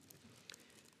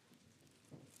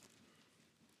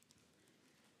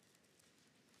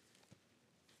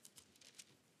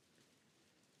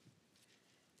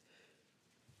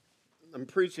I'm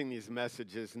preaching these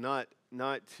messages not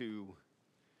to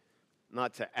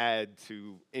add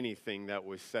to anything that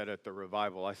was said at the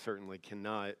revival. I certainly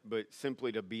cannot, but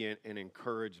simply to be an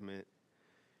encouragement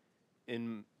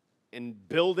in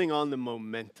building on the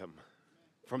momentum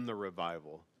from the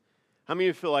revival. How many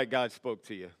of you feel like God spoke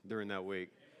to you during that week?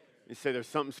 You say there's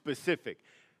something specific.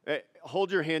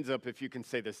 Hold your hands up if you can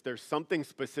say this. There's something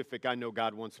specific I know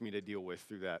God wants me to deal with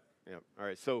through that. Yeah. All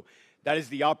right. So that is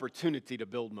the opportunity to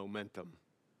build momentum.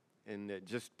 And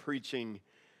just preaching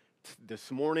this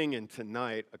morning and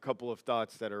tonight, a couple of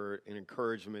thoughts that are an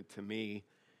encouragement to me,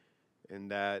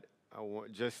 and that I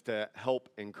want just to help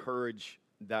encourage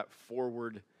that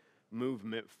forward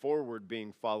movement, forward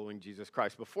being following Jesus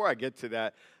Christ. Before I get to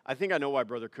that, I think I know why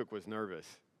Brother Cook was nervous.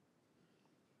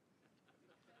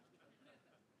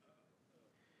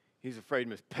 He's afraid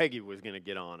Miss Peggy was going to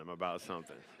get on him about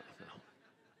something.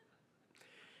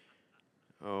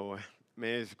 Oh,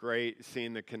 man, it's great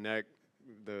seeing the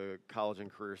college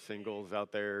and career singles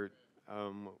out there.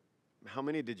 How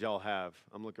many did y'all have?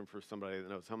 I'm looking for somebody that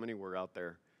knows. How many were out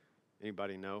there?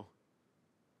 Anybody know?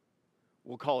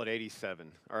 We'll call it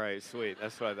 87. All right, sweet.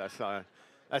 That's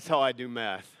how I do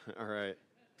math. All right,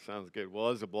 sounds good. Well,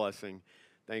 it's a blessing.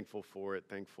 Thankful for it.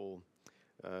 Thankful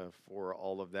for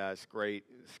all of that. It's great.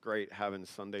 It's great having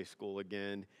Sunday school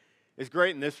again. It's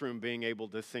great in this room being able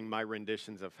to sing my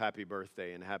renditions of Happy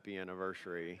Birthday and Happy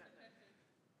Anniversary.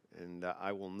 And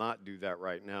I will not do that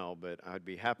right now, but I'd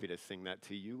be happy to sing that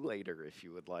to you later if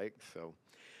you would like. So,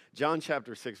 John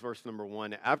chapter 6, verse number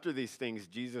 1. After these things,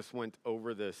 Jesus went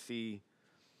over the Sea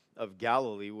of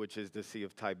Galilee, which is the Sea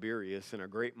of Tiberias, and a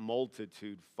great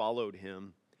multitude followed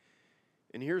him.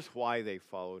 And here's why they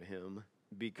followed him: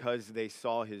 because they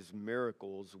saw his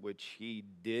miracles, which he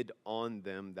did on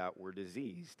them that were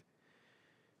diseased.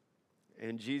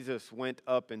 And Jesus went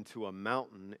up into a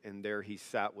mountain, and there he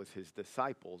sat with his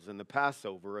disciples. And the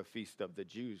Passover, a feast of the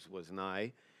Jews, was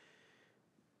nigh.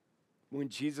 When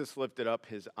Jesus lifted up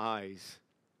his eyes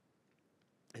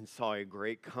and saw a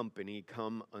great company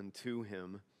come unto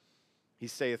him, he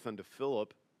saith unto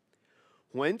Philip,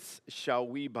 Whence shall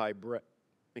we buy bread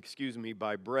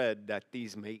that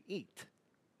these may eat?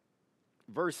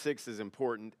 Verse 6 is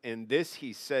important. And this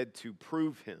he said to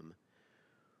prove him,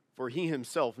 for he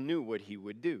himself knew what he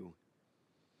would do.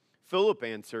 Philip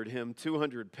answered him,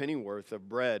 200 pennyworth of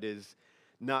bread is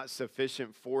not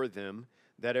sufficient for them,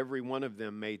 that every one of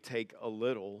them may take a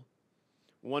little.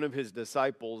 One of his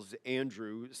disciples,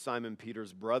 Andrew, Simon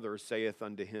Peter's brother, saith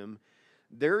unto him,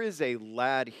 There is a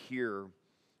lad here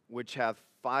which hath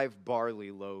 5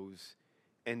 barley loaves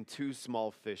and 2 small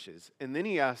fishes. And then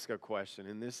he asks a question,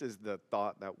 and this is the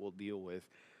thought that we'll deal with.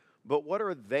 But what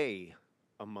are they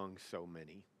among so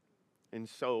many? And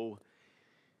so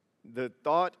the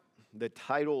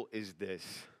title is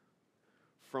this: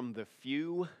 From the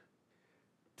few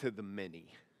to the many.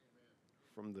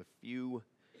 From the few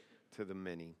to the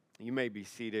many. You may be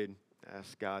seated.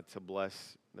 Ask God to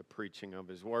bless the preaching of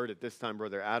his word. At this time,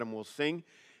 Brother Adam will sing,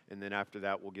 and then after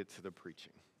that, we'll get to the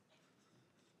preaching.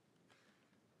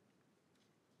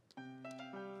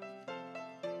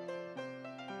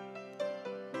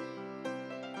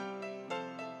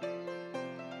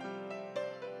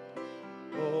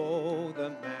 Oh, the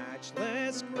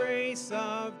matchless grace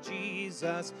of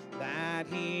Jesus, that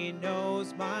he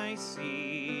knows my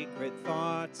secret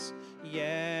thoughts,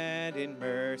 yet in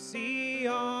mercy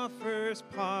offers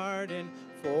pardon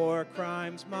for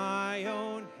crimes my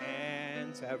own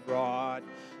hands have wrought.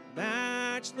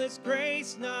 Matchless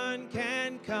grace none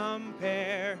can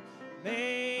compare.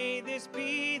 May this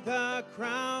be the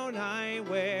crown I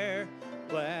wear.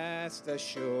 Blessed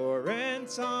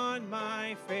assurance on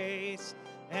my face,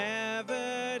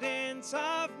 evidence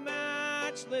of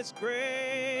matchless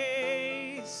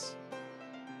grace.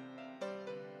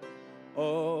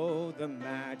 Oh, the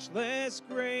matchless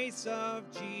grace of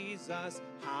Jesus,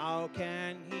 how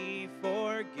can he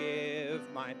forgive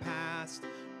my past?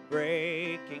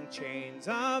 Breaking chains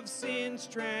of sin's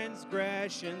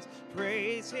transgressions,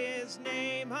 praise his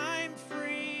name, I'm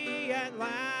free at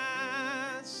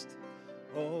last.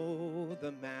 Oh,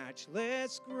 the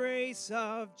matchless grace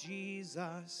of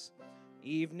Jesus,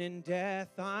 even in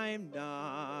death I'm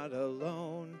not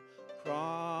alone.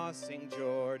 Crossing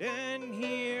Jordan,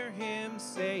 hear him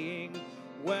saying,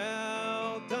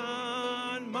 Well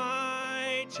done,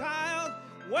 my child,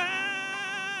 welcome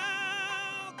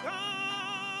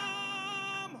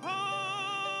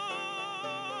home.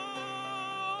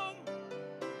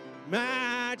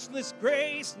 Matchless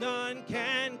grace none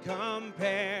can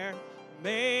compare.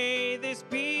 May this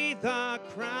be the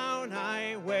crown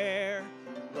I wear.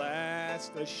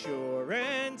 blessed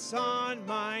assurance on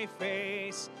my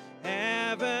face,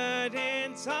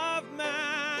 evidence of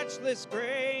matchless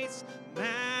grace,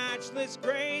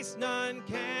 none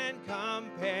can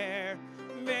compare.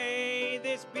 May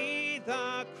this be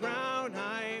the crown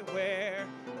I wear,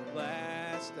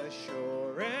 blessed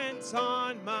assurance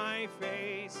on my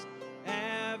face,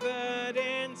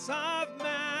 evidence of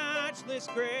matchless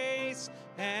grace,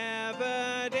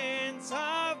 evidence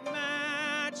of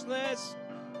matchless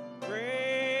grace.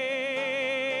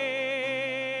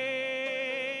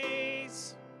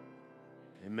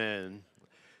 Amen.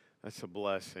 That's a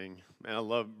blessing. Man, I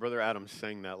love Brother Adam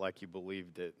saying that like you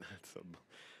believed it.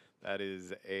 That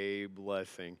is a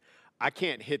blessing. I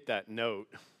can't hit that note,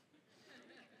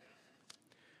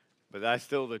 but that's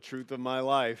still the truth of my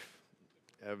life.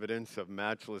 Evidence of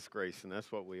matchless grace, and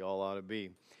that's what we all ought to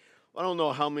be. I don't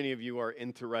know how many of you are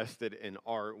interested in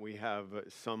art. We have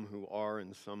some who are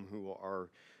and some who are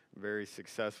very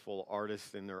successful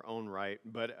artists in their own right,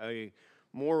 but a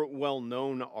more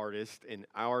well-known artist in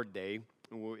our day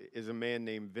is a man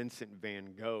named Vincent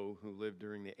van Gogh, who lived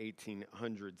during the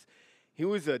 1800s. He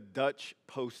was a Dutch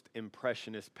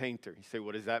post-impressionist painter. You say,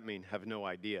 what does that mean? Have no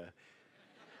idea.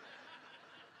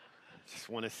 Just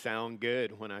want to sound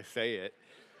good when I say it.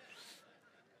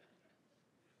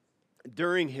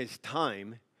 During his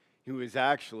time, he was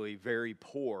actually very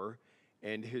poor,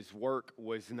 and his work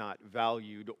was not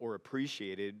valued or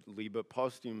appreciated, but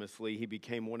posthumously he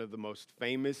became one of the most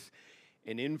famous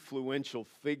and influential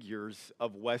figures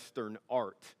of Western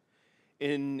art.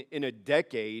 In a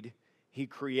decade, he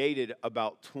created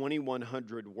about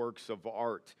 2,100 works of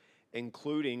art,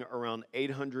 including around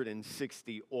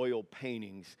 860 oil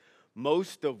paintings,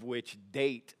 most of which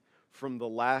date from the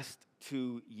last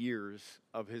 2 years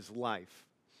of his life.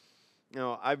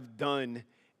 Now, I've done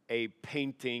a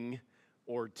painting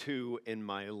or two in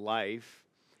my life,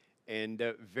 and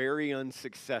very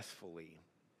unsuccessfully.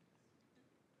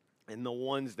 And the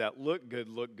ones that look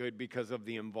good because of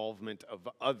the involvement of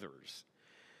others.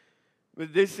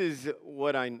 But this is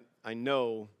what I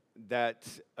know, that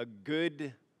a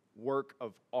good work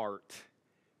of art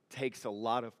takes a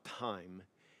lot of time,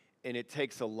 and it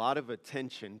takes a lot of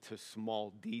attention to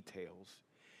small details.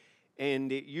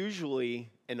 And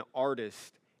usually an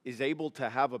artist is able to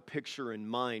have a picture in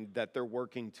mind that they're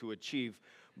working to achieve,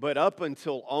 but up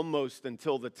until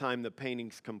the time the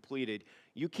painting's completed,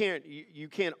 you can't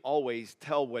always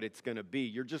tell what it's going to be.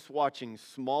 You're just watching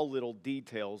small little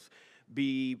details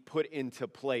be put into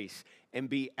place and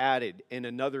be added in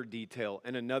another detail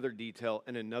and another detail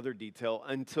and another detail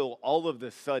until all of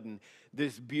a sudden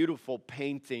this beautiful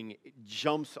painting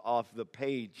jumps off the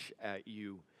page at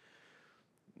you.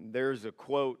 There's a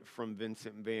quote from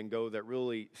Vincent van Gogh that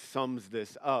really sums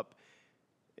this up.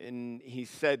 And he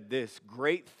said this: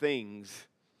 great things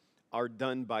are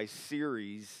done by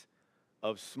series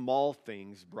of small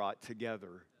things brought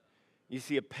together. You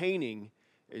see, a painting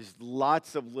is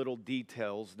lots of little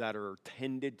details that are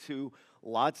tended to,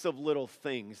 lots of little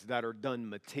things that are done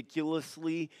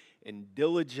meticulously and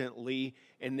diligently,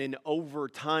 and then over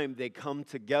time they come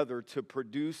together to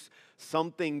produce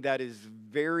something that is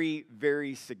very,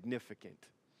 very significant.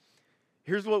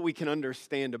 Here's what we can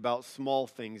understand about small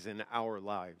things in our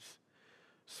lives.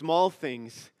 Small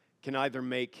things can either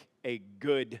make a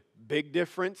good big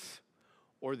difference,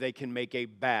 or they can make a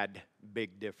bad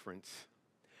big difference.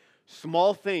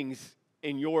 Small things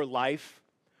in your life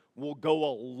will go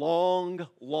a long,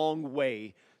 long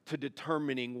way to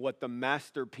determining what the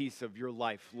masterpiece of your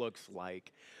life looks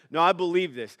like. Now, I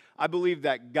believe this. I believe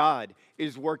that God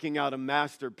is working out a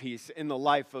masterpiece in the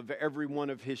life of every one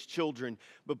of His children.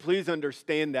 But please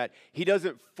understand that He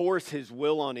doesn't force His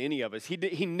will on any of us.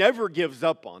 He never gives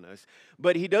up on us,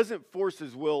 but He doesn't force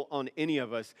His will on any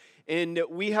of us. And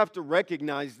we have to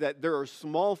recognize that there are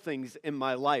small things in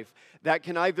my life that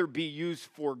can either be used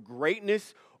for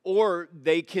greatness, or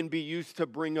they can be used to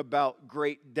bring about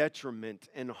great detriment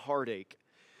and heartache.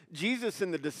 Jesus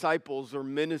and the disciples are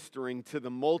ministering to the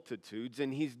multitudes,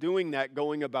 and He's doing that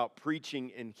going about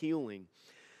preaching and healing.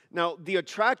 Now, the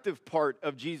attractive part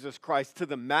of Jesus Christ to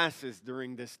the masses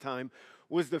during this time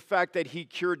was the fact that He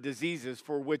cured diseases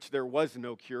for which there was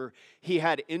no cure. He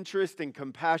had interest and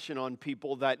compassion on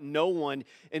people that no one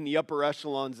in the upper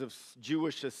echelons of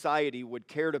Jewish society would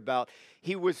cared about.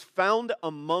 He was found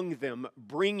among them,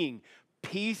 bringing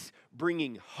peace,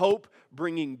 bringing hope,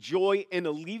 bringing joy, and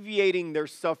alleviating their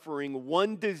suffering,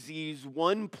 one disease,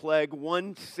 one plague,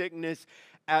 one sickness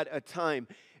at a time.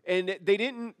 And they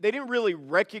didn't really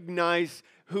recognize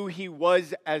who He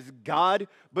was as God,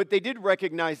 but they did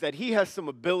recognize that He has some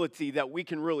ability that we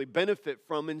can really benefit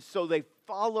from, and so they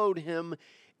followed Him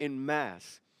in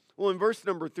mass. Well, in verse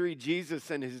number 3,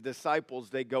 Jesus and his disciples,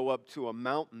 they go up to a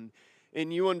mountain.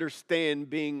 And you understand,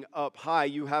 being up high,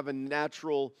 you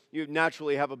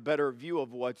naturally have a better view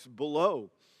of what's below.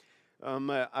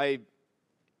 I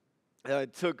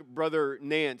took Brother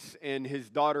Nance and his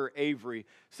daughter Avery.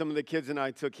 Some of the kids and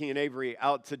I took he and Avery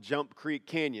out to Jump Creek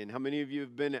Canyon. How many of you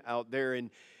have been out there?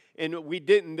 And we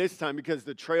didn't this time because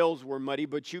the trails were muddy,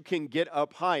 but you can get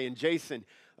up high. And Jason,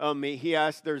 he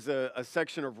asked, there's a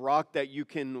section of rock that you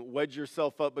can wedge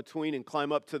yourself up between and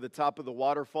climb up to the top of the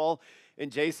waterfall.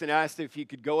 And Jason asked if he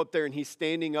could go up there, and he's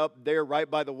standing up there right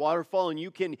by the waterfall, and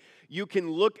you can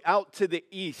look out to the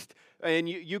east, and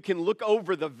you can look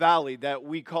over the valley that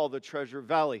we call the Treasure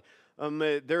Valley.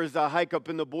 There's a hike up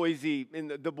in the Boise, in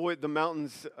the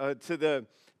mountains to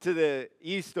the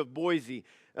east of Boise,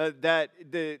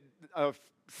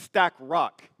 Stack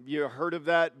Rock. You heard of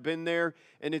that? Been there?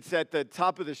 And it's at the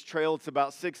top of this trail. It's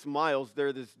about 6 miles.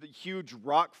 There's this huge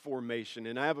rock formation.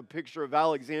 And I have a picture of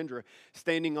Alexandra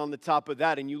standing on the top of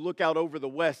that. And you look out over the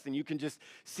west and you can just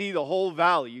see the whole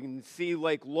valley. You can see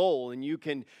Lake Lowell, and you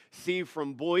can see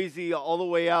from Boise all the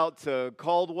way out to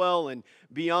Caldwell and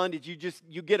beyond it.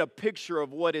 You get a picture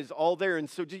of what is all there. And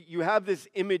so you have this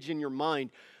image in your mind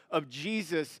of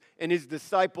Jesus and his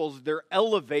disciples. They're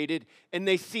elevated, and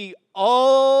they see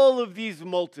all of these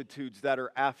multitudes that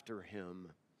are after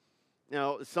him.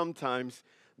 Now, sometimes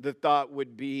the thought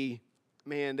would be,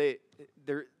 man,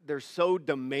 they're so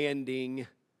demanding,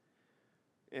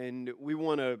 and we're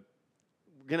going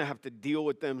to have to deal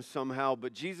with them somehow.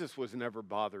 But Jesus was never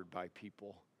bothered by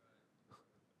people.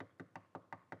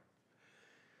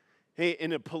 Hey,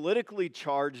 in a politically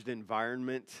charged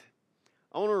environment,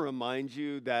 I want to remind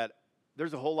you that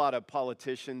there's a whole lot of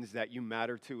politicians that you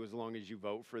matter to as long as you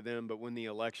vote for them, but when the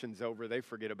election's over, they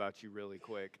forget about you really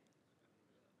quick.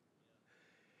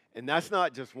 And that's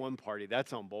not just one party,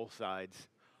 that's on both sides,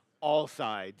 all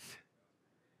sides.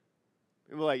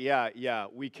 People are like, yeah,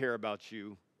 we care about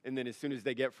you. And then as soon as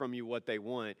they get from you what they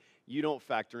want, you don't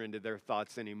factor into their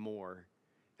thoughts anymore.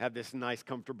 Have this nice,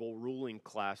 comfortable ruling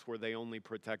class where they only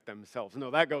protect themselves.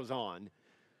 No, that goes on.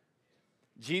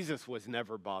 Jesus was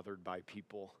never bothered by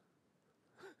people.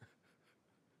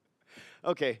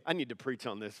 Okay, I need to preach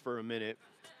on this for a minute.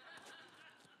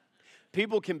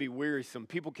 People can be wearisome.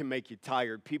 People can make you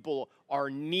tired. People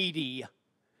are needy.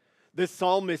 The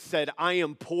psalmist said, I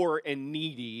am poor and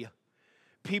needy.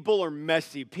 People are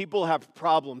messy. People have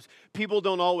problems. People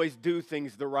don't always do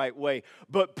things the right way.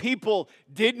 But people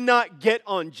did not get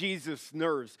on Jesus'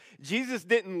 nerves. Jesus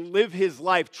didn't live his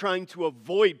life trying to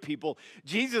avoid people.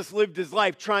 Jesus lived his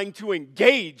life trying to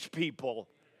engage people.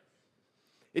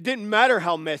 It didn't matter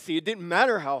how messy. It didn't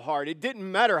matter how hard. It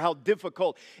didn't matter how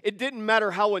difficult. It didn't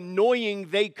matter how annoying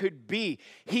they could be.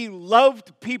 He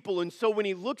loved people. And so when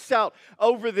he looks out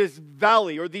over this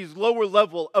valley or these lower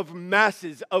level of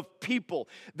masses of people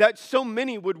that so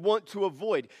many would want to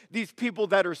avoid, these people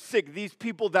that are sick, these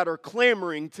people that are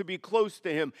clamoring to be close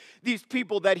to him, these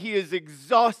people that he is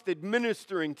exhausted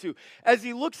ministering to, as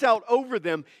he looks out over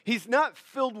them, he's not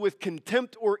filled with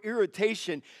contempt or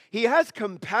irritation. He has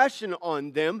compassion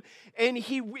on them. And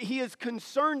he is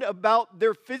concerned about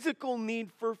their physical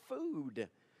need for food.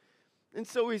 And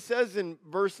so he says in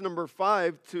verse number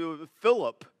 5 to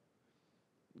Philip,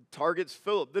 targets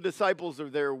Philip. The disciples are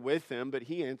there with him, but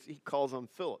he calls on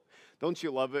Philip. Don't you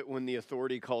love it when the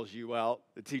authority calls you out,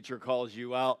 the teacher calls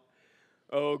you out?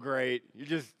 Oh, great. You're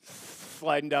just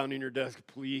sliding down in your desk,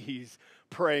 please,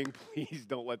 praying, please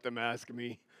don't let them ask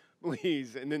me,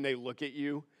 please. And then they look at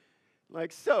you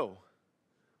like, so,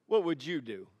 what would you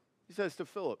do? He says to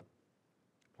Philip,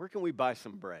 where can we buy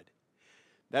some bread?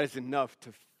 That is enough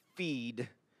to feed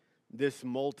this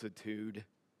multitude.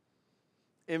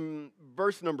 And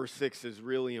verse number 6 is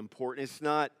really important. It's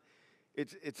not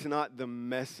the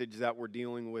message that we're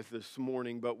dealing with this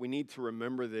morning, but we need to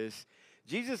remember this.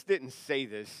 Jesus didn't say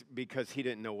this because he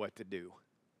didn't know what to do.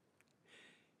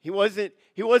 He wasn't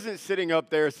sitting up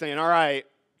there saying, all right,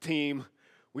 team,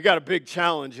 we got a big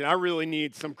challenge, and I really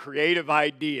need some creative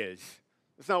ideas.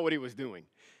 That's not what he was doing,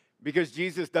 because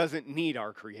Jesus doesn't need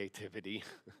our creativity.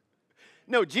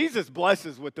 No, Jesus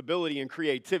blesses with ability and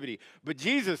creativity, but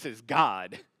Jesus is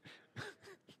God.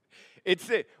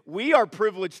 We are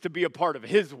privileged to be a part of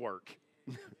his work.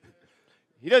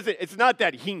 It's not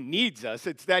that he needs us,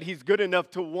 it's that he's good enough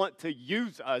to want to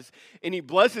use us, and he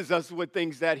blesses us with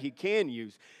things that he can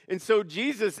use. And so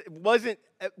Jesus wasn't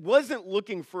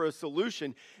looking for a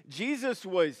solution. Jesus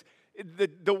was,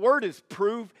 the word is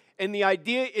prove, and the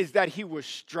idea is that he was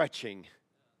stretching.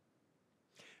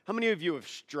 How many of you have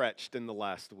stretched in the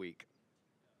last week?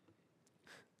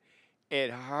 It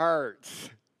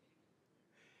hurts.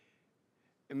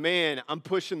 Man, I'm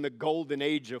pushing the golden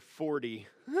age of 40.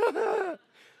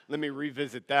 Let me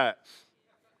revisit that.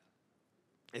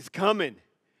 It's coming.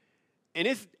 And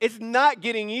it's not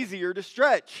getting easier to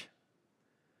stretch.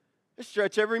 I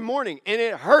stretch every morning, and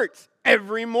it hurts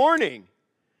every morning.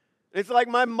 It's like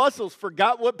my muscles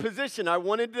forgot what position I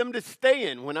wanted them to stay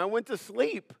in when I went to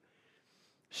sleep.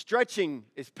 Stretching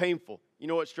is painful. You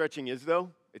know what stretching is,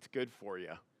 though? It's good for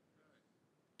you.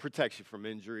 Protects you from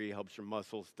injury, helps your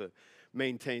muscles to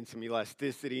maintain some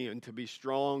elasticity and to be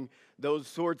strong, those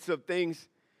sorts of things.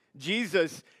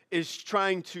 Jesus is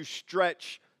trying to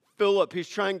stretch Philip. He's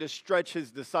trying to stretch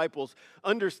his disciples.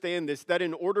 Understand this, that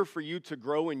in order for you to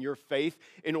grow in your faith,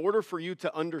 in order for you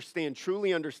to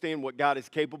truly understand what God is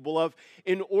capable of,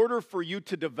 in order for you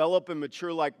to develop and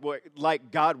mature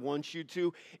like God wants you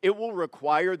to, it will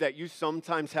require that you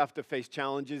sometimes have to face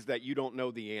challenges that you don't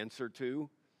know the answer to.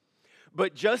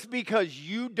 But just because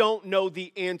you don't know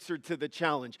the answer to the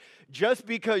challenge, just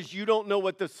because you don't know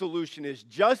what the solution is,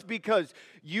 just because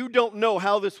you don't know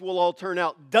how this will all turn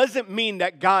out, doesn't mean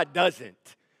that God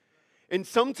doesn't. And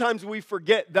sometimes we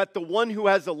forget that the one who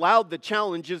has allowed the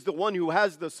challenge is the one who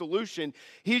has the solution.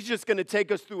 He's just going to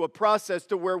take us through a process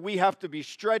to where we have to be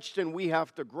stretched and we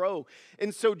have to grow.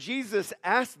 And so Jesus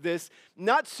asked this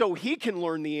not so he can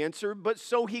learn the answer, but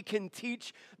so he can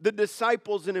teach the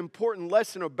disciples an important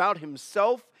lesson about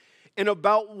himself and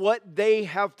about what they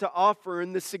have to offer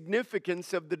and the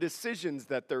significance of the decisions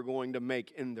that they're going to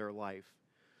make in their life.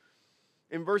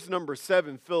 In verse number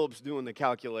 7, Philip's doing the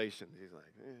calculations. He's like,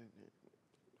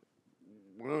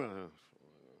 well,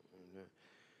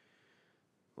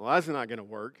 that's not going to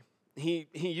work. He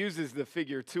uses the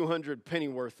figure 200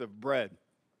 pennyworth of bread.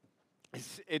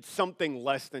 It's something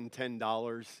less than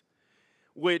 $10,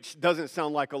 which doesn't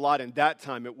sound like a lot. In that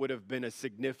time, it would have been a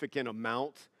significant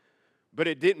amount. But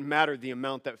it didn't matter the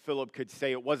amount that Philip could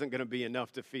say. It wasn't going to be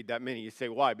enough to feed that many. You say,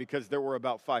 why? Because there were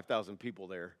about 5,000 people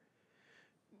there.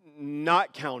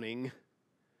 Not counting,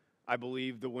 I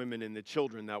believe, the women and the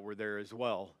children that were there as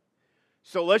well.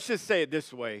 So let's just say it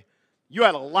this way. You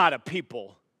had a lot of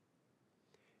people,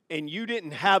 and you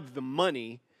didn't have the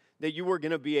money that you were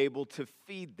going to be able to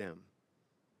feed them.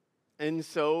 And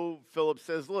so Philip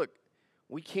says, look,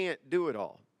 we can't do it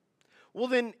all. Well,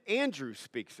 then Andrew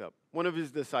speaks up, one of his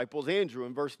disciples, Andrew,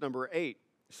 in verse number 8.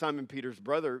 Simon Peter's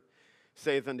brother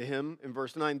saith unto him in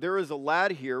verse 9, there is a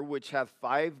lad here which hath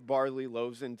 5 barley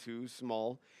loaves and 2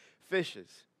 small fishes.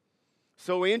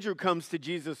 So Andrew comes to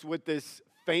Jesus with this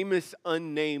famous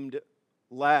unnamed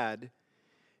lad.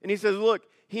 And he says, look,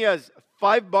 he has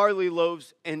 5 barley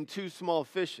loaves and 2 small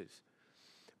fishes.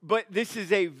 But this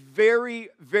is a very,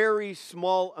 very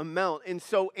small amount. And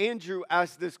so Andrew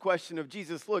asked this question of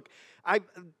Jesus, look,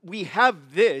 we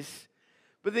have this.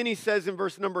 But then he says in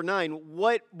verse number 9,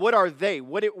 what are they?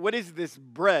 What is this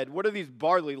bread? What are these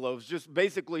barley loaves? Just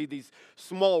basically these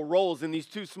small rolls and these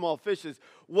 2 small fishes.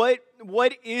 What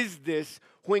is this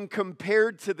when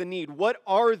compared to the need? What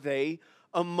are they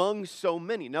among so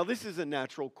many? Now, this is a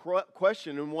natural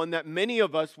question and one that many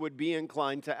of us would be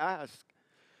inclined to ask.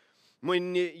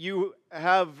 When you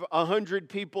have 100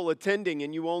 people attending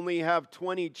and you only have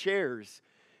 20 chairs,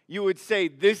 you would say,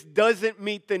 this doesn't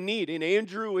meet the need. And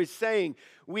Andrew is saying,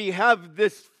 we have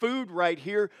this food right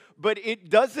here, but it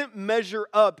doesn't measure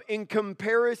up in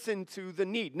comparison to the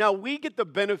need. Now, we get the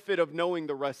benefit of knowing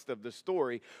the rest of the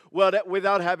story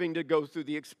without having to go through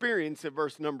the experience of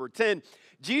verse number 10.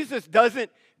 Jesus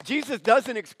doesn't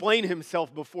explain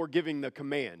himself before giving the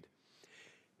command.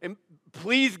 And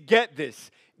please get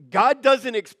this. God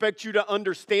doesn't expect you to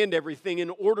understand everything in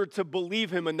order to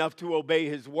believe him enough to obey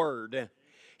his word.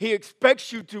 He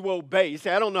expects you to obey. You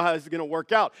say, I don't know how this is going to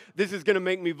work out. This is going to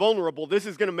make me vulnerable. This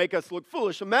is going to make us look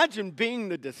foolish. Imagine being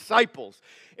the disciples,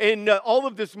 and all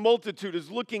of this multitude is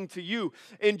looking to you,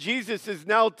 and Jesus is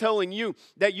now telling you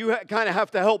that you kind of have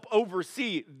to help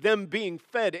oversee them being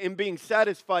fed and being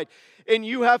satisfied, and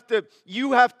you have to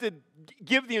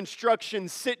give the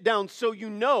instructions, sit down, so you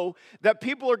know that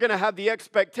people are going to have the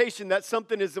expectation that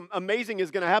something amazing is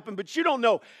going to happen, but you don't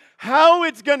know how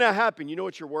it's going to happen. You know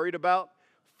what you're worried about?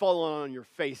 Falling on your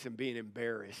face and being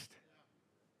embarrassed.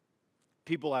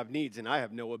 People have needs, and I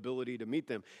have no ability to meet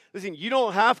them. Listen, you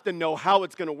don't have to know how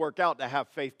it's going to work out to have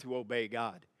faith to obey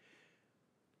God.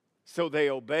 So they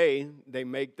obey, they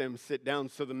make them sit down.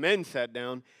 So the men sat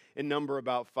down, in number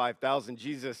about 5,000.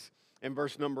 Jesus, in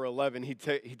verse number 11, he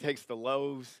takes the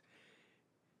loaves.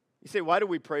 You say, why do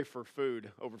we pray for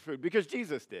food over food? Because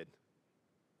Jesus did.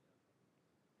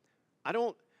 I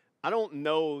don't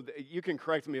know, you can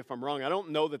correct me if I'm wrong, I don't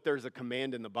know that there's a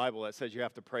command in the Bible that says you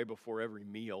have to pray before every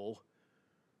meal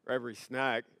or every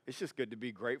snack. It's just good to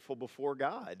be grateful before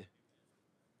God.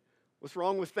 What's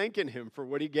wrong with thanking him for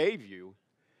what he gave you?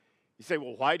 You say,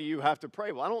 well, why do you have to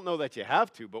pray? Well, I don't know that you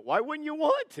have to, but why wouldn't you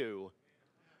want to?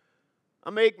 I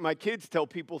make my kids tell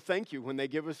people thank you when they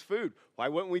give us food. Why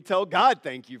wouldn't we tell God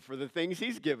thank you for the things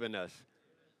he's given us?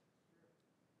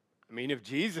 I mean, if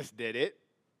Jesus did it,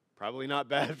 probably not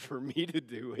bad for me to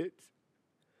do it.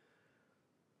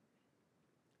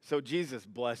 So Jesus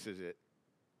blesses it.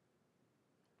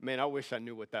 Man, I wish I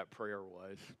knew what that prayer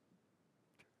was.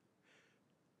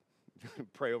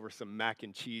 Pray over some mac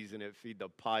and cheese and it feed the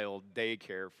pile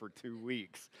daycare for 2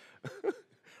 weeks.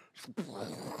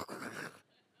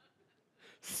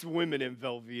 Swimming in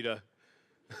Velveeta.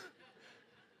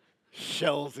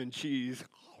 Shells and cheese.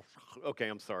 Okay,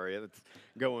 I'm sorry. That's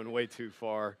going way too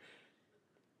far.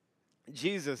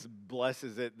 Jesus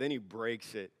blesses it, then he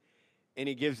breaks it, and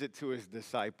he gives it to his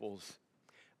disciples.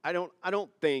 I don't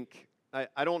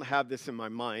have this in my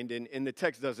mind, and the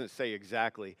text doesn't say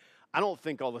exactly. I don't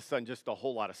think all of a sudden just a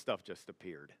whole lot of stuff just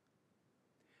appeared.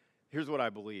 Here's what I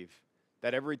believe,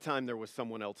 that every time there was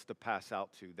someone else to pass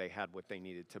out to, they had what they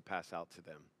needed to pass out to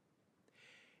them.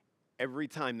 Every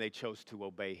time they chose to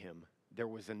obey him, there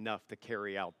was enough to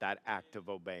carry out that act of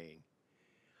obeying.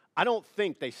 I don't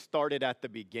think they started at the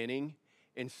beginning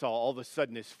and saw all of a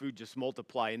sudden this food just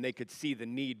multiply and they could see the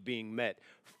need being met,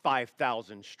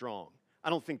 5,000 strong. I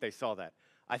don't think they saw that.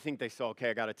 I think they saw, okay,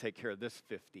 I got to take care of this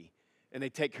 50. And they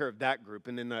take care of that group,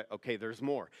 and then, okay, there's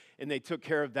more. And they took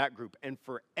care of that group. And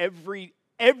for every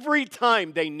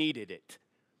time they needed it,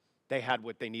 they had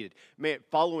what they needed. Man,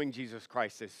 following Jesus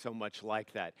Christ is so much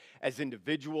like that. As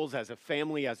individuals, as a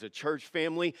family, as a church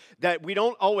family, that we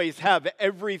don't always have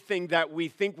everything that we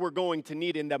think we're going to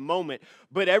need in the moment,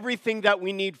 but everything that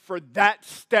we need for that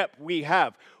step we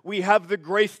have. We have the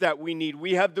grace that we need.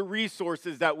 We have the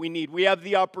resources that we need. We have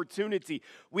the opportunity.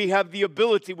 We have the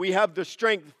ability. We have the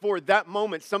strength for that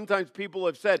moment. Sometimes people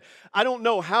have said, I don't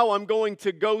know how I'm going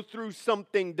to go through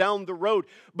something down the road,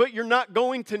 but you're not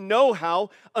going to know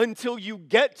how until you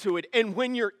get to it. And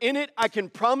when you're in it, I can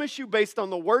promise you, based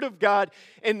on the Word of God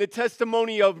and the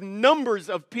testimony of numbers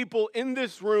of people in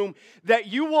this room, that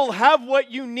you will have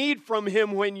what you need from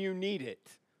him when you need it.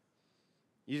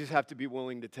 You just have to be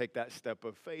willing to take that step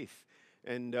of faith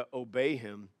and obey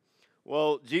him.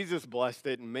 Well, Jesus blessed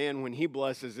it, and man, when he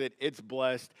blesses it, it's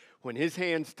blessed. When his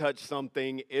hands touch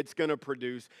something, it's going to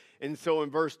produce. And so in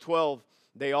verse 12,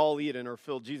 they all eat and are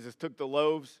filled. Jesus took the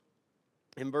loaves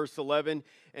in verse 11,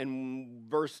 and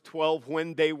verse 12,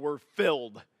 when they were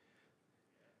filled.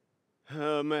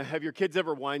 Have your kids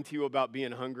ever whined to you about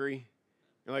being hungry?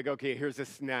 You're like, okay, here's a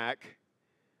snack.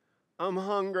 I'm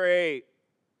hungry.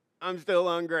 I'm still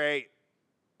hungry.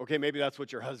 Okay, maybe that's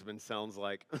what your husband sounds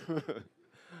like.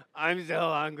 I'm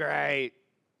still hungry.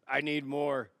 I need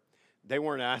more. They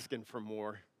weren't asking for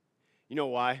more. You know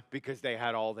why? Because they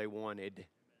had all they wanted.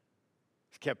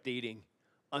 Just kept eating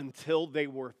until they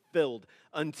were filled,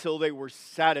 until they were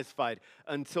satisfied,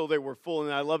 until they were full.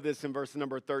 And I love this in verse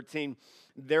number 13.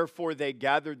 Therefore they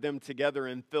gathered them together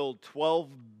and filled 12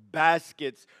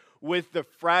 baskets with the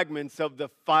fragments of the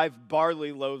 5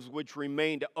 barley loaves which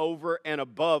remained over and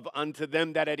above unto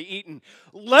them that had eaten.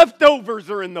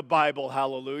 Leftovers are in the Bible,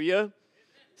 hallelujah.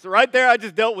 So right there, I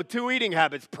just dealt with 2 eating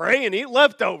habits. Pray and eat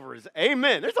leftovers.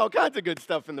 Amen. There's all kinds of good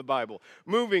stuff in the Bible.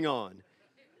 Moving on.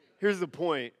 Here's the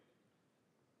point.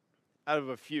 Out of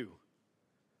a few,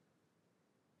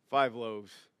 5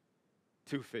 loaves,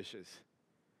 2 fishes,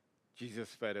 Jesus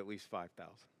fed at least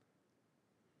 5,000.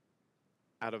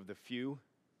 Out of the few,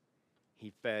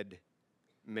 he fed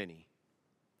many.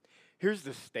 Here's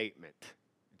the statement.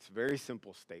 It's a very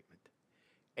simple statement.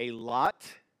 A lot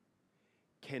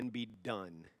can be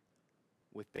done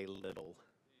with a little.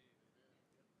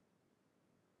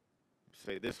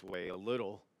 Say it this way, a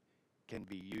little can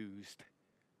be used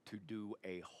to do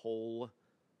a whole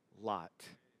lot.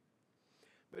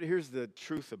 But here's the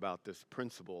truth about this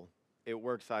principle. It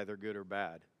works either good or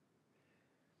bad.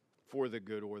 For the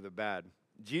good or the bad.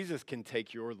 Jesus can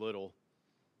take your little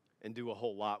and do a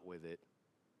whole lot with it.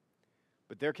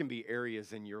 But there can be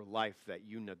areas in your life that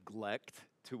you neglect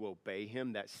to obey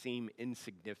him that seem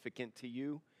insignificant to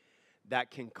you,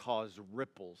 that can cause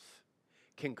ripples,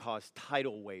 can cause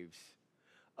tidal waves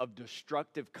of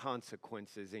destructive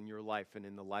consequences in your life and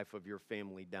in the life of your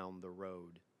family down the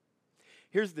road.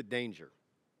 Here's the danger.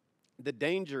 The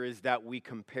danger is that we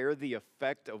compare the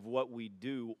effect of what we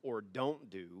do or don't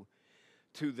do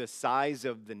to the size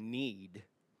of the need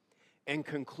and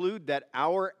conclude that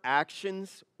our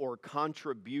actions or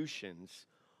contributions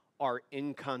are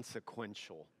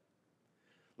inconsequential.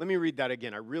 Let me read that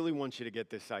again. I really want you to get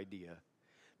this idea.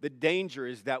 The danger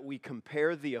is that we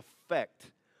compare the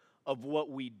effect of what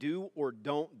we do or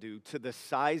don't do to the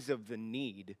size of the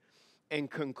need and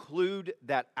conclude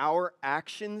that our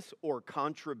actions or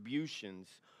contributions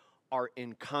are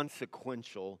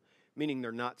inconsequential, meaning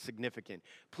they're not significant.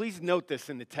 Please note this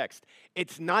in the text.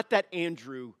 It's not that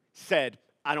Andrew said,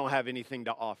 I don't have anything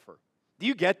to offer. Do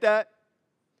you get that?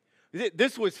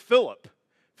 This was Philip.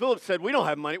 Philip said, we don't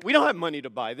have money. We don't have money to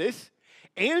buy this.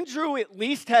 Andrew at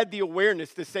least had the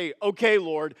awareness to say, okay,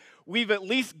 Lord, we've at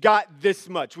least got this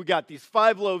much. We got these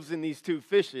 5 loaves and these 2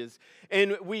 fishes,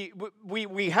 and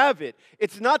we have it.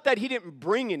 It's not that he didn't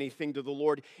bring anything to the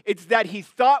Lord. It's that he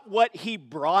thought what he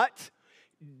brought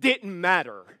didn't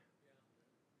matter.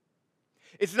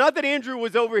 It's not that Andrew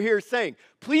was over here saying,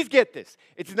 please get this.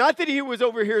 It's not that he was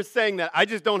over here saying that I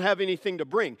just don't have anything to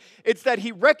bring. It's that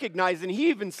he recognized, and he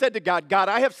even said to God, God,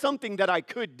 I have something that I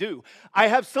could do. I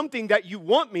have something that you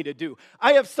want me to do.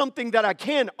 I have something that I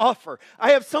can offer.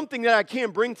 I have something that I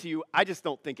can bring to you. I just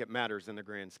don't think it matters in the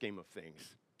grand scheme of things.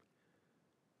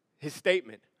 His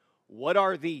statement, what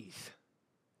are these?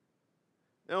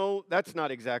 No, that's not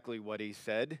exactly what he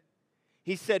said.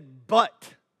 He said,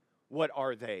 but what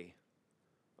are they?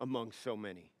 Among so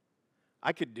many.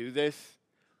 I could do this,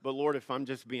 but Lord, if I'm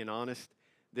just being honest,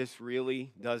 this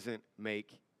really doesn't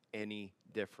make any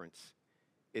difference.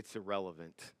 It's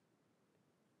irrelevant.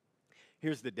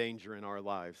 Here's the danger in our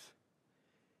lives,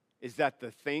 is that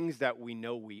the things that we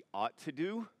know we ought to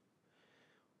do,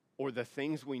 or the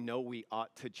things we know we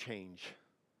ought to change,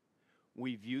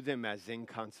 we view them as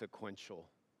inconsequential.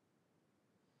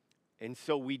 And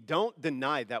so we don't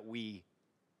deny that we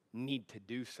need to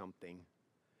do something.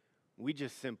 We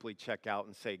just simply check out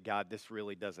and say, God, this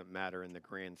really doesn't matter in the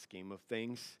grand scheme of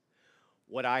things.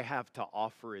 What I have to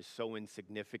offer is so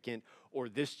insignificant, or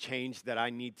this change that I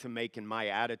need to make in my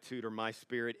attitude or my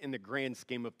spirit, in the grand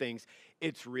scheme of things,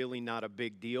 it's really not a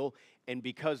big deal. And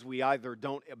because we either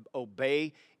don't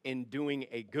obey in doing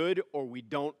a good, or we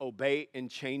don't obey in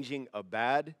changing a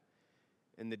bad,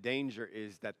 and the danger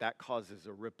is that that causes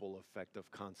a ripple effect of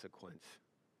consequence.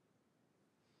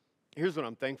 Here's what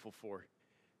I'm thankful for.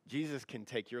 Jesus can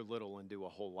take your little and do a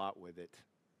whole lot with it.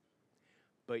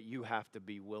 But you have to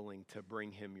be willing to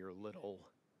bring him your little.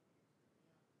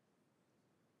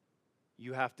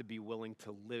 You have to be willing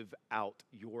to live out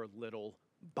your little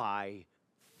by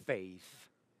faith.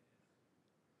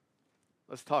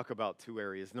 Let's talk about 2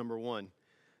 areas. Number 1,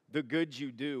 the good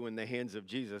you do in the hands of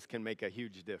Jesus can make a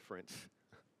huge difference.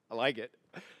 I like it.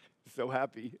 So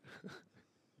happy.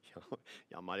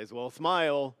 Y'all might as well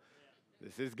smile.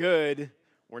 This is good.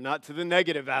 We're not to the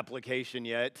negative application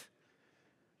yet.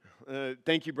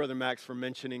 Thank you, Brother Max, for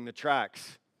mentioning the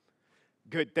tracts.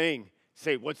 Good thing.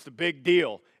 Say, what's the big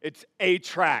deal? It's a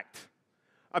tract.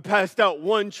 I passed out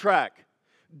 1 tract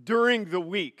during the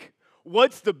week.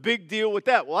 What's the big deal with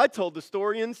that? Well, I told the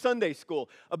story in Sunday school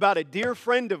about a dear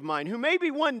friend of mine who maybe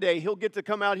one day he'll get to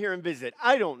come out here and visit.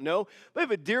 I don't know. But I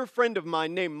have a dear friend of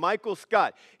mine named Michael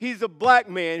Scott. He's a black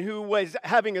man who was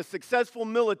having a successful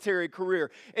military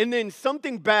career. And then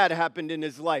something bad happened in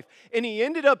his life. And he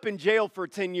ended up in jail for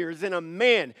 10 years.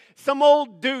 And some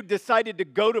old dude decided to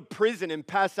go to prison and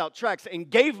pass out tracts and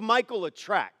gave Michael a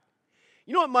tract.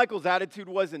 You know what Michael's attitude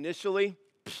was initially?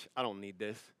 I don't need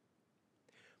this.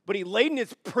 But he laid in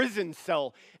his prison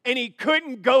cell, and he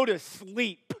couldn't go to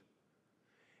sleep.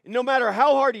 And no matter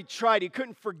how hard he tried, he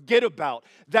couldn't forget about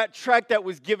that tract that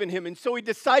was given him. And so he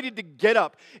decided to get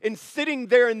up, and sitting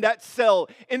there in that cell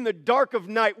in the dark of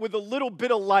night with a little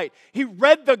bit of light, he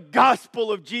read the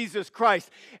gospel of Jesus Christ.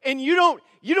 And you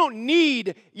don't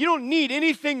need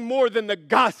anything more than the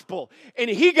gospel.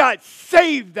 And he got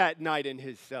saved that night in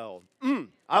his cell.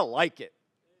 I like it.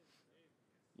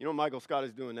 You know what Michael Scott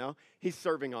is doing now? He's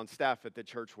serving on staff at the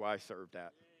church where I served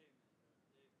at.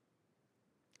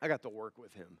 I got to work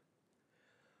with him.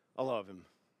 I love him.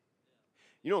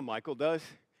 You know what Michael does?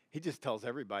 He just tells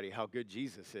everybody how good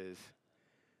Jesus is.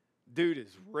 Dude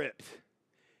is ripped.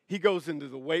 He goes into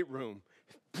the weight room.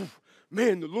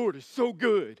 Man, the Lord is so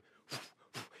good.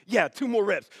 Yeah, 2 more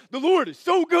reps. The Lord is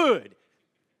so good.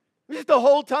 Just the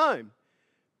whole time.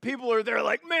 People are there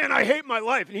like, man, I hate my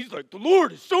life. And he's like, the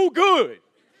Lord is so good.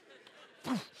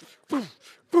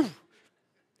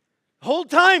 Whole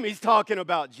time he's talking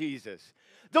about Jesus.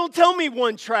 Don't tell me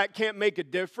 1 tract can't make a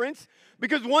difference,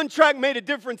 because 1 tract made a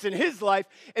difference in his life,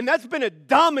 and that's been a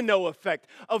domino effect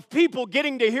of people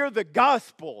getting to hear the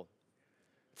gospel.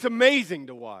 It's amazing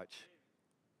to watch.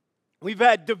 We've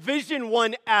had Division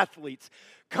I athletes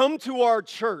come to our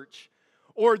church,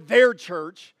 or their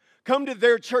church, come to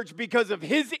their church because of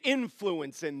his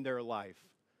influence in their life.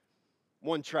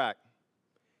 1 tract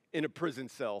in a prison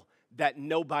cell that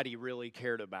nobody really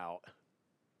cared about.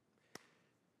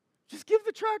 Just give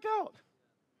the tract out.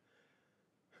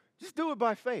 Just do it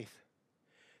by faith.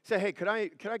 Say, hey, could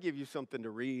I give you something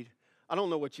to read? I don't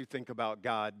know what you think about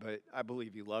God, but I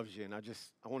believe he loves you, and I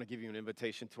want to give you an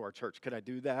invitation to our church. Could I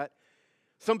do that?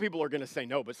 Some people are going to say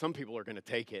no, but some people are going to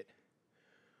take it.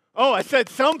 Oh, I said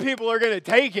some people are going to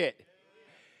take it.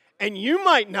 And you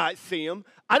might not see him.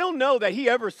 I don't know that he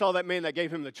ever saw that man that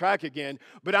gave him the tract again,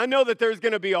 but I know that there's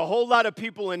going to be a whole lot of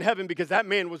people in heaven because that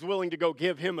man was willing to go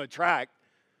give him a tract.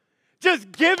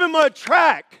 Just give him a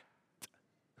tract.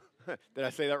 Did I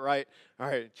say that right? All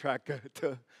right, tract.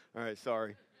 All right,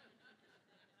 sorry.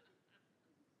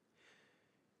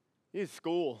 You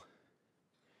school.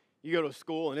 You go to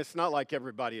school, and it's not like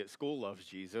everybody at school loves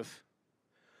Jesus.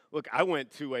 Look, I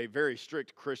went to a very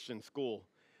strict Christian school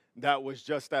that was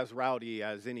just as rowdy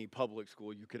as any public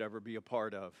school you could ever be a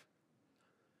part of.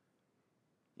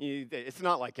 It's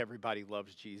not like everybody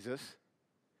loves Jesus.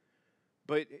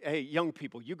 But, hey, young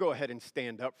people, you go ahead and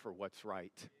stand up for what's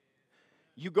right.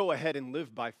 You go ahead and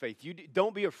live by faith.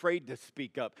 Don't be afraid to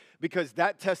speak up, because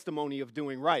that testimony of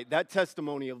doing right, that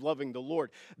testimony of loving the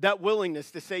Lord, that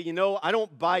willingness to say, I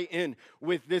don't buy in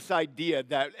with this idea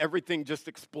that everything just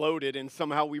exploded and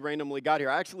somehow we randomly got here.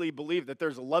 I actually believe that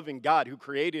there's a loving God who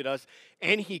created us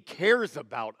and he cares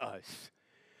about us.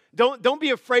 Don't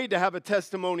be afraid to have a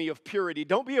testimony of purity.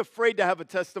 Don't be afraid to have a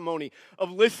testimony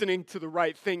of listening to the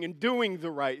right thing and doing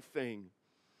the right thing.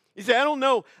 You say, I don't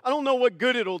know what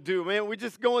good it'll do, man. We're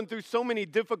just going through so many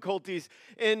difficulties,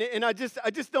 and I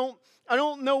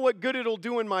don't know what good it'll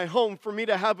do in my home for me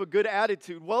to have a good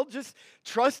attitude. Well, just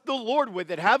trust the Lord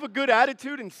with it. Have a good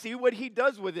attitude and see what he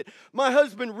does with it. My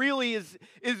husband really is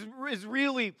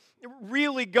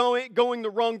really going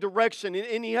the wrong direction,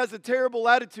 and he has a terrible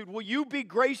attitude. Will you be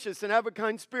gracious and have a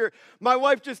kind spirit? My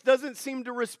wife just doesn't seem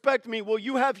to respect me. Will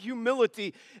you have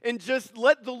humility and just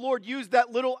let the Lord use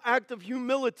that little act of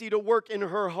humility to work in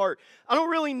her heart? I don't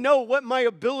really know what my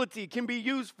ability can be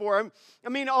used for.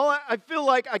 I feel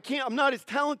like I'm not as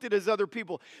talented as other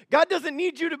people. God doesn't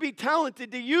need you to be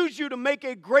talented to use you to make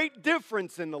a great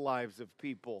difference in the lives of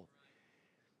people.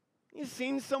 You've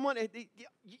seen someone,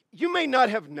 you may not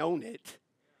have known it.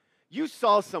 You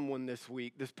saw someone this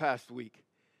past week,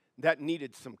 that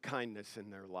needed some kindness in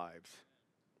their lives.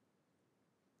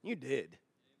 You did.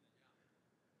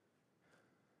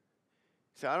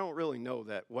 So I don't really know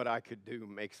that what I could do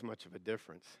makes much of a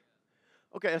difference.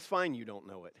 Okay, that's fine, you don't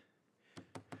know it.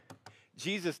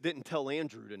 Jesus didn't tell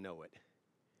Andrew to know it.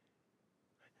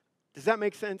 Does that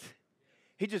make sense?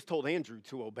 He just told Andrew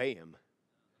to obey him.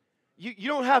 You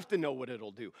don't have to know what it'll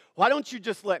do. Why don't you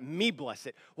just let me bless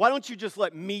it? Why don't you just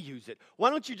let me use it? Why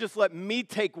don't you just let me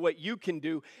take what you can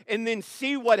do and then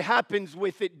see what happens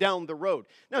with it down the road?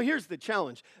 Now, here's the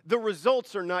challenge. The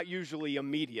results are not usually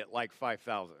immediate, like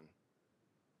 5,000.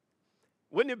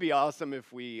 Wouldn't it be awesome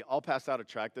if we all passed out a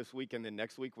tract this week and then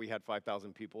next week we had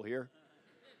 5,000 people here?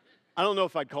 I don't know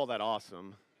if I'd call that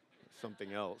awesome.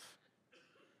 Something else.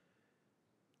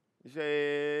 You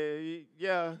say,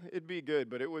 yeah, it'd be good,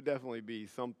 but it would definitely be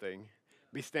something.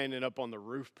 Be standing up on the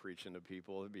roof preaching to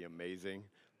people. It'd be amazing.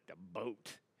 The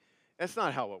boat. That's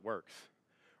not how it works.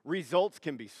 Results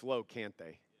can be slow, can't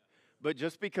they? But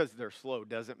just because they're slow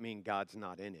doesn't mean God's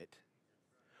not in it.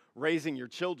 Raising your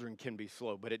children can be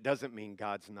slow, but it doesn't mean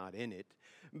God's not in it.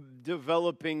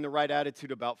 Developing the right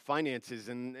attitude about finances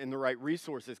and the right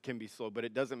resources can be slow, but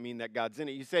it doesn't mean that God's in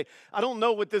it. You say, I don't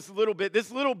know what this little bit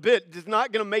is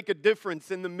not going to make a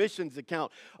difference in the missions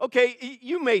account. Okay,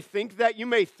 you may think that. You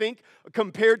may think,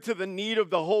 compared to the need of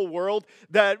the whole world,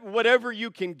 that whatever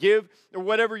you can give or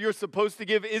whatever you're supposed to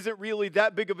give isn't really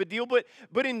that big of a deal.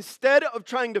 But instead of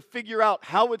trying to figure out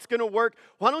how it's going to work,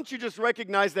 why don't you just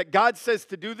recognize that God says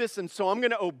to do this, and so I'm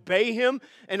going to obey him,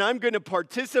 and I'm going to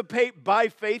participate by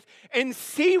faith and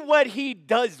see what he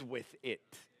does with it.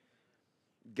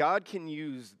 God can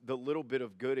use the little bit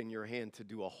of good in your hand to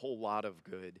do a whole lot of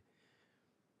good.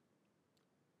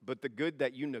 But the good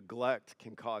that you neglect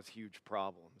can cause huge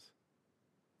problems.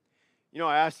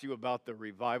 I asked you about the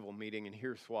revival meeting, and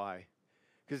here's why.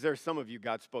 Because there's some of you,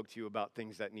 God spoke to you about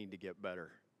things that need to get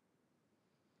better.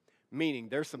 Meaning,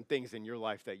 there's some things in your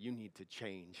life that you need to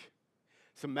change.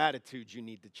 Some attitudes you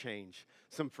need to change.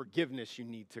 Some forgiveness you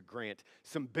need to grant.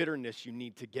 Some bitterness you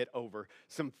need to get over.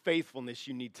 Some faithfulness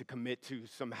you need to commit to.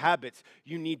 Some habits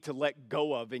you need to let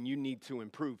go of and you need to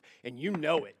improve. And you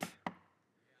know it.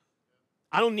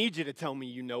 I don't need you to tell me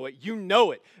you know it. You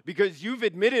know it because you've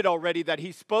admitted already that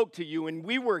he spoke to you, and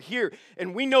we were here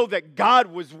and we know that God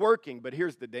was working. But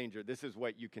here's the danger. This is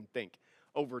what you can think.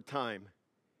 Over time,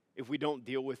 if we don't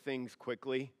deal with things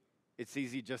quickly, it's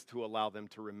easy just to allow them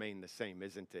to remain the same,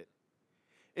 isn't it?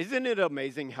 Isn't it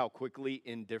amazing how quickly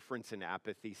indifference and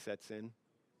apathy sets in?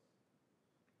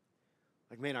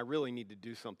 Like, man, I really need to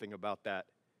do something about that.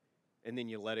 And then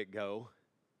you let it go.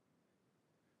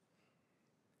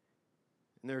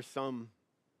 And there's some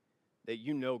that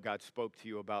you know God spoke to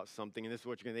you about something, and this is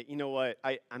what you're going to think. You know what?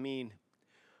 I mean,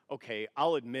 okay,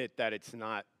 I'll admit that it's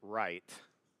not right.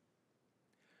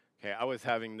 Okay, I was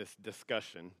having this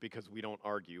discussion, because we don't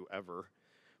argue ever,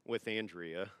 with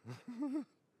Andrea.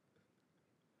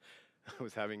 I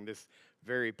was having this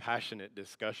very passionate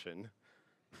discussion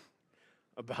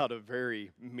about a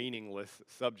very meaningless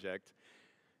subject.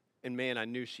 And man, I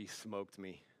knew she smoked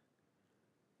me.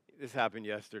 This happened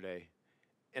yesterday.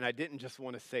 And I didn't just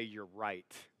want to say, you're right.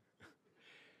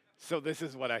 So this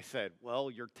is what I said.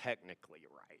 Well, you're technically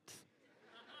right.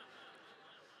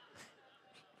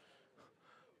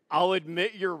 I'll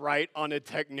admit you're right on a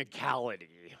technicality.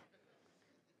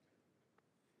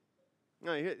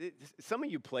 No, some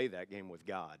of you play that game with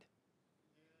God.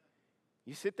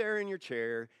 You sit there in your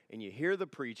chair and you hear the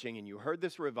preaching and you heard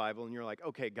this revival and you're like,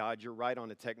 okay, God, you're right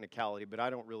on a technicality, but I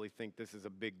don't really think this is a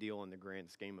big deal in the grand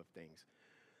scheme of things.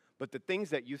 But the things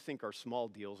that you think are small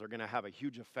deals are going to have a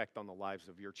huge effect on the lives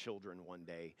of your children one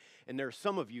day. And there are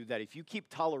some of you that if you keep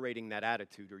tolerating that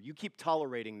attitude, or you keep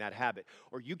tolerating that habit,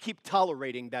 or you keep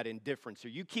tolerating that indifference, or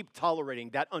you keep tolerating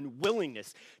that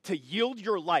unwillingness to yield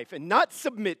your life and not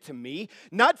submit to me,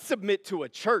 not submit to a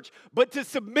church, but to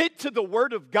submit to the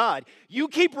Word of God, you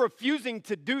keep refusing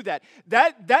to do that.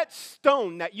 That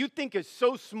stone that you think is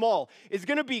so small is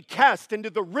going to be cast into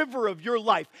the river of your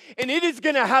life, and it is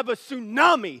going to have a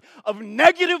tsunami of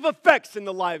negative effects in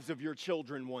the lives of your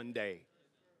children one day.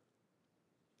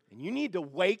 And you need to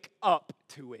wake up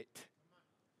to it.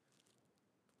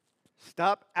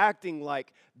 Stop acting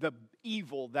like the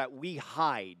evil that we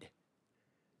hide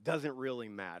doesn't really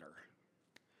matter.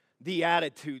 The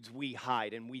attitudes we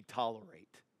hide and we tolerate.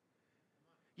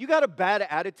 You got a bad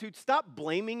attitude, stop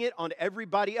blaming it on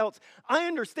everybody else. I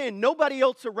understand nobody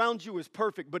else around you is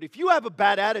perfect, but if you have a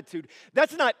bad attitude,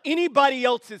 that's not anybody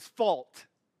else's fault.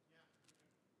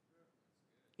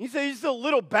 You say it's a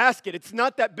little basket, it's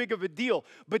not that big of a deal.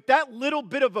 But that little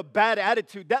bit of a bad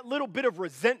attitude, that little bit of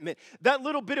resentment, that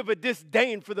little bit of a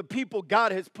disdain for the people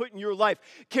God has put in your life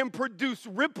can produce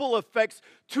ripple effects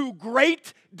to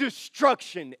great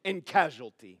destruction and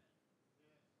casualty.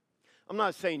 I'm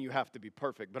not saying you have to be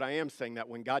perfect, but I am saying that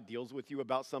when God deals with you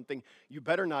about something, you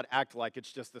better not act like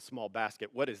it's just a small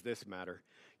basket. What does this matter?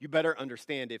 You better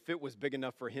understand if it was big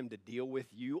enough for him to deal with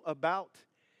you about,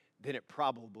 then it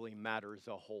probably matters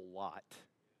a whole lot.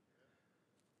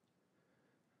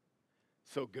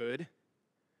 So good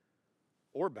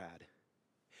or bad.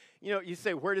 You know, you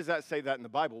say, where does that say that in the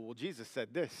Bible? Well, Jesus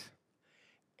said this: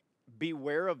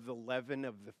 beware of the leaven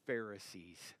of the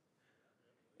Pharisees.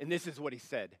 And this is what he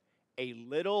said: a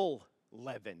little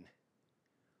leaven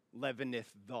leaveneth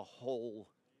the whole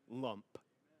lump.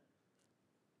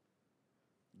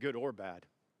 Good or bad,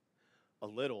 a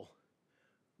little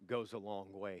goes a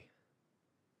long way.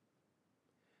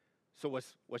 So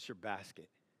what's your basket?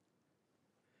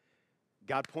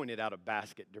 God pointed out a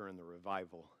basket during the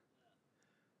revival.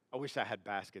 I wish I had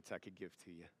baskets I could give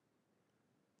to you.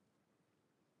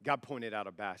 God pointed out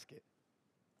a basket.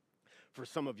 For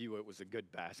some of you, it was a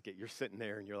good basket. You're sitting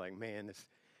there and you're like, man,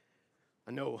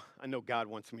 I know God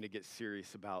wants me to get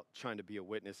serious about trying to be a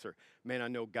witness, or man, I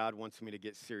know God wants me to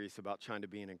get serious about trying to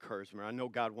be an encouragement. I know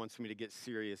God wants me to get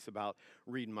serious about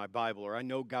reading my Bible, or I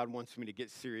know God wants me to get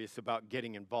serious about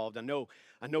getting involved. I know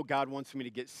God wants me to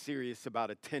get serious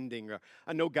about attending, or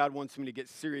I know God wants me to get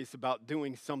serious about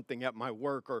doing something at my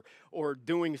work, or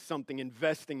doing something,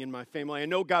 investing in my family. I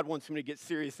know God wants me to get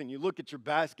serious, and you look at your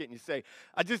basket and you say,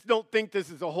 I just don't think this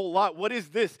is a whole lot. What is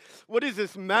this? What does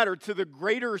this matter to the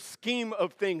greater scheme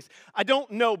of things? I don't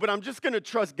know, but I'm just going to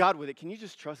trust God with it. Can you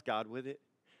just trust God with it?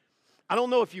 I don't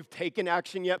know if you've taken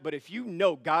action yet, but if you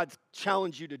know God's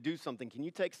challenged you to do something, can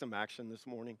you take some action this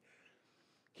morning?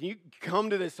 Can you come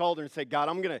to this altar and say,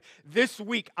 God, this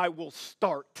week I will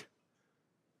start.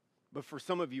 But for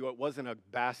some of you, it wasn't a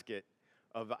basket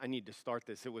of I need to start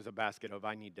this. It was a basket of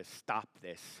I need to stop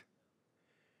this.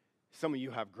 Some of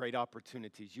you have great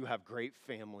opportunities. You have great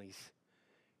families.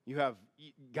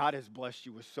 God has blessed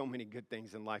you with so many good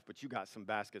things in life, but you got some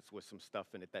baskets with some stuff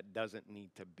in it that doesn't need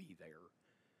to be there.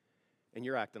 And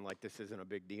you're acting like this isn't a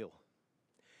big deal.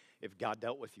 If God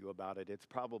dealt with you about it, it's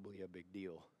probably a big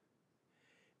deal.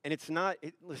 And it's not,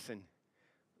 listen,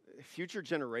 future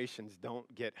generations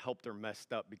don't get helped or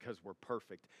messed up because we're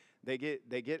perfect. They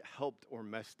get helped or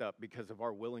messed up because of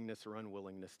our willingness or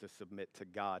unwillingness to submit to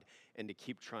God and to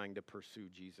keep trying to pursue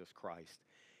Jesus Christ.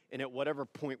 And at whatever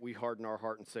point we harden our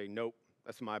heart and say, nope,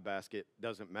 That's my basket.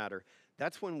 Doesn't matter.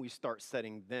 That's when we start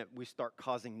setting them, we start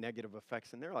causing negative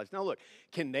effects in their lives. Now, look,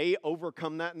 can they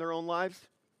overcome that in their own lives?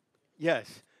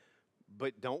 Yes.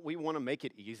 But don't we want to make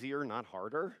it easier, not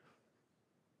harder?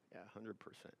 Yeah, 100%.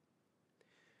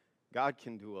 God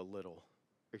can do a little.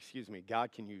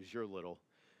 God can use your little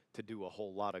to do a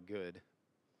whole lot of good.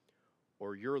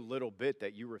 Or your little bit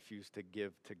that you refuse to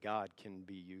give to God can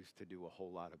be used to do a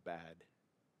whole lot of bad.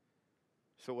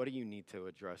 So what do you need to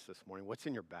address this morning? What's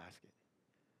in your basket?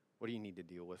 What do you need to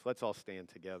deal with? Let's all stand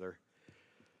together.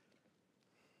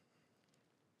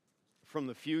 From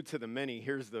the few to the many,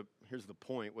 here's the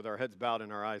point, with our heads bowed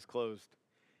and our eyes closed,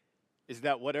 is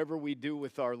that whatever we do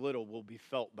with our little will be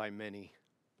felt by many.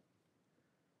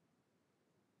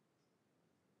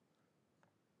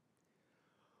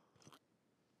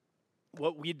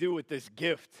 What we do with this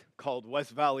gift called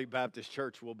West Valley Baptist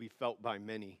Church will be felt by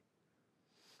many.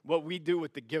 What we do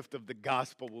with the gift of the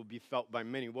gospel will be felt by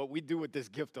many. What we do with this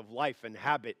gift of life and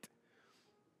habit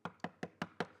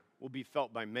will be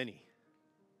felt by many.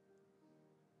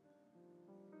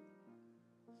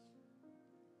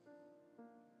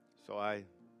 So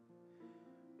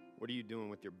what are you doing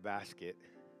with your basket?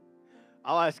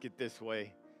 I'll ask it this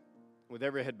way. With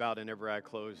every head bowed and every eye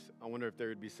closed, I wonder if there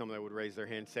would be someone that would raise their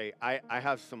hand and say, I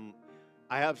have some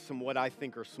what I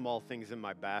think are small things in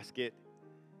my basket,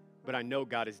 but I know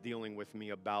God is dealing with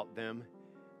me about them,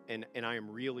 and I am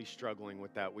really struggling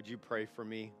with that. Would you pray for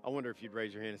me? I wonder if you'd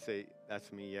raise your hand and say,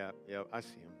 that's me, yeah, I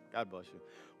see him. God bless you.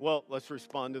 Well, let's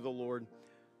respond to the Lord.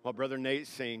 While Brother Nate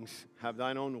sings, have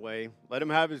thine own way. Let him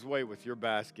have his way with your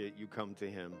basket. You come to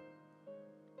him.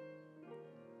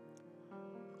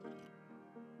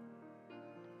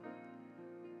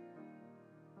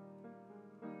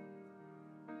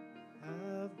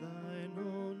 Have thine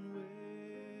own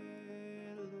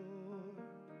way, Lord.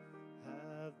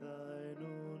 Have thine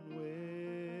own way.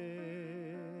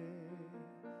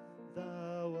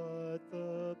 Thou art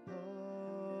the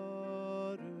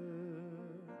potter,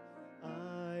 I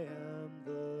am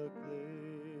the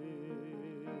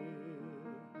clay.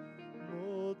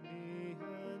 Mold me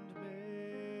and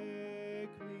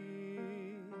make me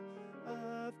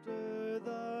after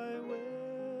thy will,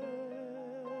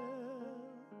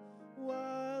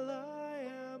 while I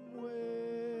am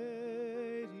waiting,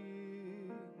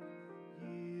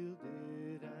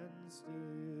 yielded and still.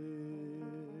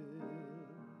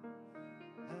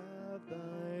 Have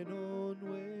thine own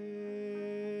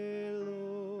way,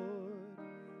 Lord,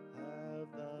 have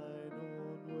thine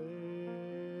own way.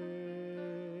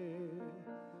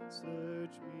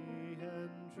 Search me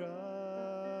and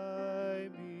try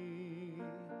me,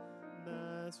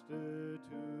 Master,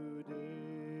 today.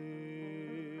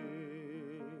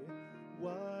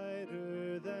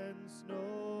 Whiter than snow,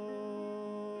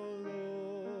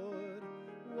 Lord,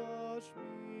 wash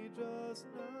me just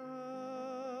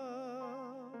now,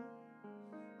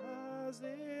 as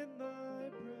in thy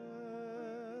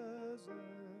presence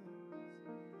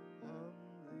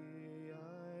humbly I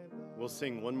bow. We'll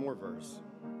sing one more verse.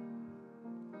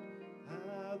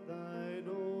 Have thine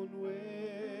own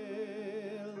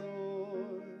way,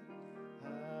 Lord,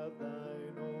 have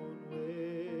thine own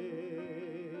way.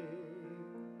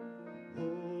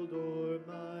 Hold o'er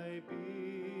my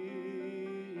being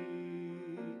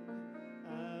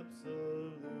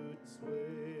absolute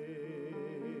sway.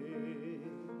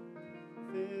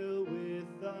 Fill with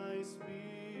thy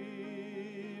spirit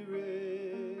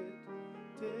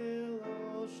till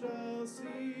all shall see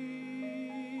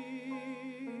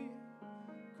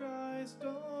Christ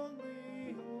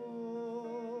only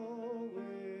always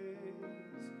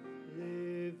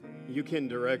living. You can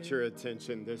direct your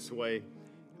attention this way.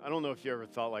 I don't know if you ever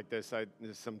thought like this. I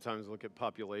just sometimes look at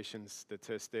population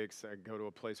statistics. I go to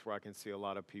a place where I can see a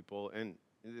lot of people, and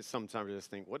sometimes I just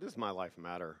think, what does my life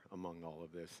matter among all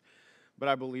of this? But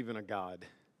I believe in a God.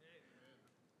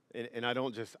 And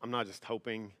I'm not just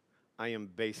hoping. I am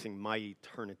basing my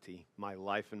eternity, my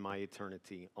life and my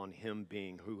eternity on him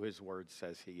being who his word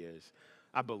says he is.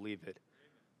 I believe it.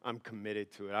 I'm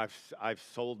committed to it. I've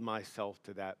sold myself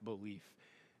to that belief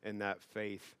and that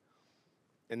faith.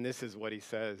 And this is what he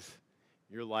says.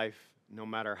 Your life, no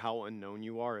matter how unknown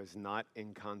you are, is not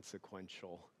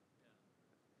inconsequential.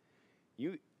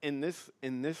 You in this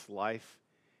life,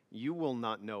 you will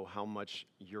not know how much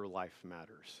your life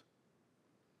matters.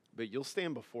 But you'll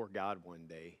stand before God one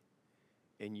day,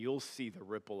 and you'll see the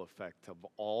ripple effect of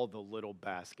all the little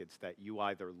baskets that you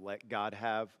either let God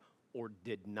have or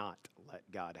did not let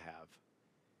God have.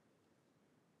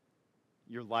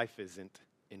 Your life isn't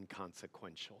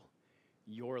inconsequential.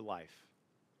 Your life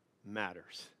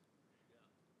matters.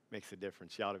 makes a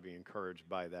difference. You ought to be encouraged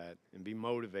by that and be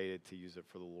motivated to use it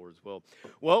for the Lord's will.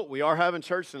 Well, we are having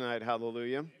church tonight.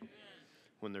 Hallelujah.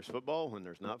 When there's football, when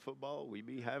there's not football, we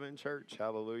be having church.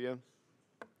 Hallelujah.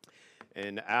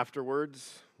 And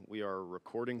afterwards, we are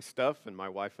recording stuff, and my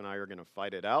wife and I are going to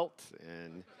fight it out.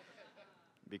 And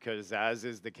because, as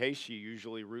is the case, she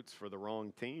usually roots for the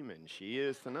wrong team, and she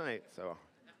is tonight. So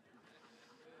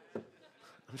I'm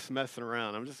just messing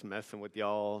around. I'm just messing with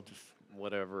y'all, just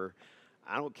whatever.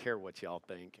 I don't care what y'all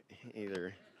think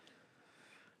either.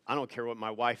 I don't care what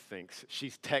my wife thinks.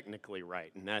 She's technically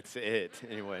right, and that's it.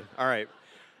 Anyway, all right.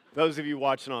 Those of you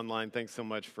watching online, thanks so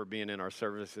much for being in our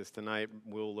services tonight.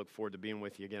 We'll look forward to being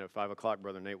with you again at 5 o'clock.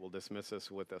 Brother Nate will dismiss us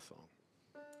with a song.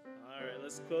 All right,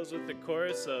 let's close with the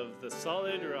chorus of The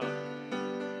Solid Rock.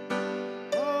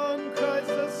 On Christ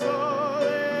the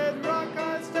solid